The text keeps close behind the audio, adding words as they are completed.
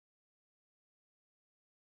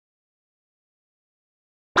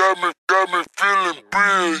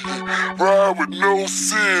brilliant, ride with no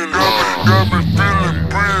sin. Got me feeling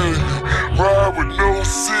brilliant, ride with no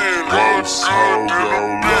sin. Good than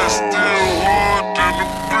the best, still hard than the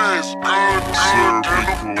best. Good than the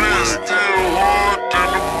best, still hard than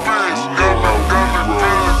the best. Got me feeling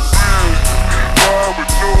brilliant, ride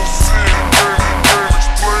with no sin. Can't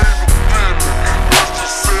explain the feeling, let's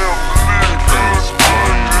just say I'm lit. Good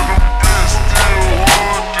than the best, still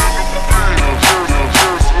hard than the best.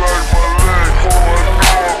 Just like my leg, hard on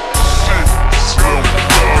shit. Slim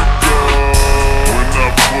doctor, when I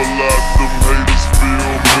pull out, them haters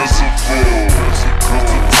feel miserable. Cause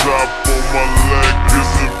the top on my leg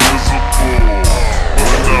is invisible.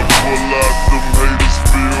 When I pull out, them haters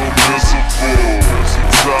feel miserable.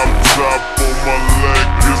 Top on my leg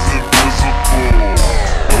is invisible.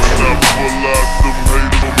 When I pull out, them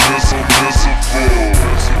haters invisible.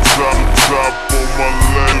 Top on my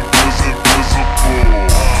leg is invisible.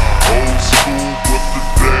 Old school, but the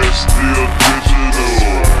dash still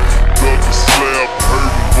digital. Got the slab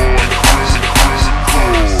hurting, boy, critical.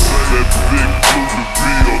 That big blue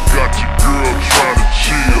reveal got your girl trying to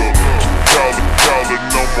chill. Calling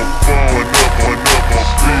on my phone, up my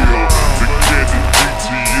bill. The candy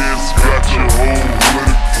GTS got your whole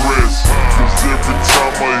hood pressed. Cause every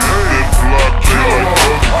time I hit that block, you're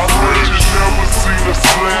like I bet you never seen a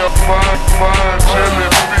slab fine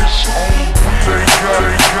jellyfish on. They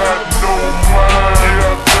got no mind.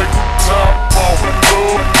 I take the top off and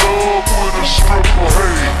love with a stripper.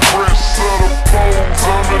 Hey, press of the bones,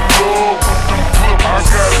 I'm in love with them clippers. I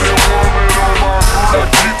got that woman on my grip.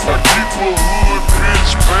 I keep a hood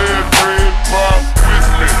bitch, bad red pop with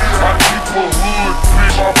me. I keep a hood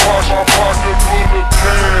bitch, my pocket full of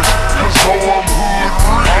cash. Cause ho, I'm hood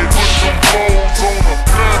rich. I put some bones on the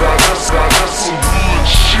gun. That's some hood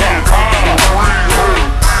shit. I'm for real.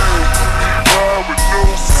 Ride with no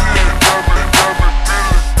sin, got me feeling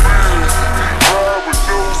bad. Ride with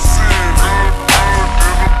no sin, good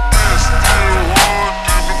than the best, still hard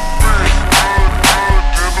than the best. Good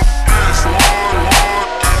than the best, hard than the best.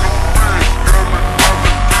 Got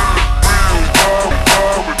me feeling real.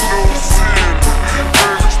 Ride with no sin,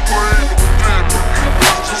 can't explain the feeling.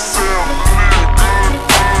 Let's just say I'm lit. Good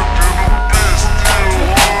than the best, still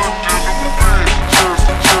hard than the best.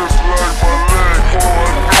 Just like my leg,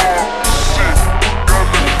 hard on shit. Got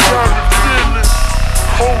me feeling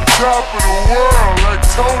on top of the world like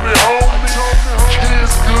Tony, homie.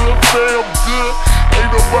 Kids good, fam good,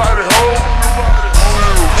 ain't nobody home.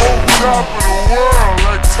 On top of the world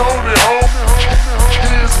like Tony, homie.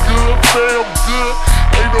 Kids good, fam good,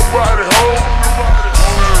 ain't nobody home.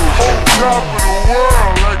 On top of the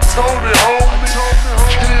world like Tony, homie.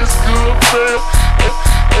 Kids good, fam,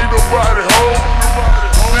 ain't nobody home.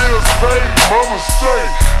 Bills paid, mama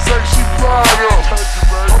straight, say she proud of.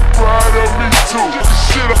 I'm proud of me too.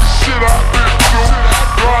 Shit I've been through.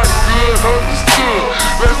 Right good, understood.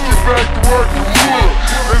 Let's get back to working wood.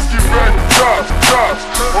 Let's get back to tops.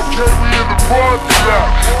 Okay, we in the parking lot.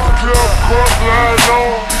 The club cross line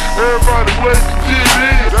on. Everybody wait to get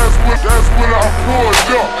in. That's when I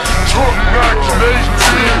pulled up. Truck knocking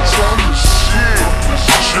 18. Shit.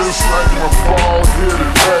 Just like my ball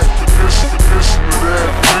headed back to this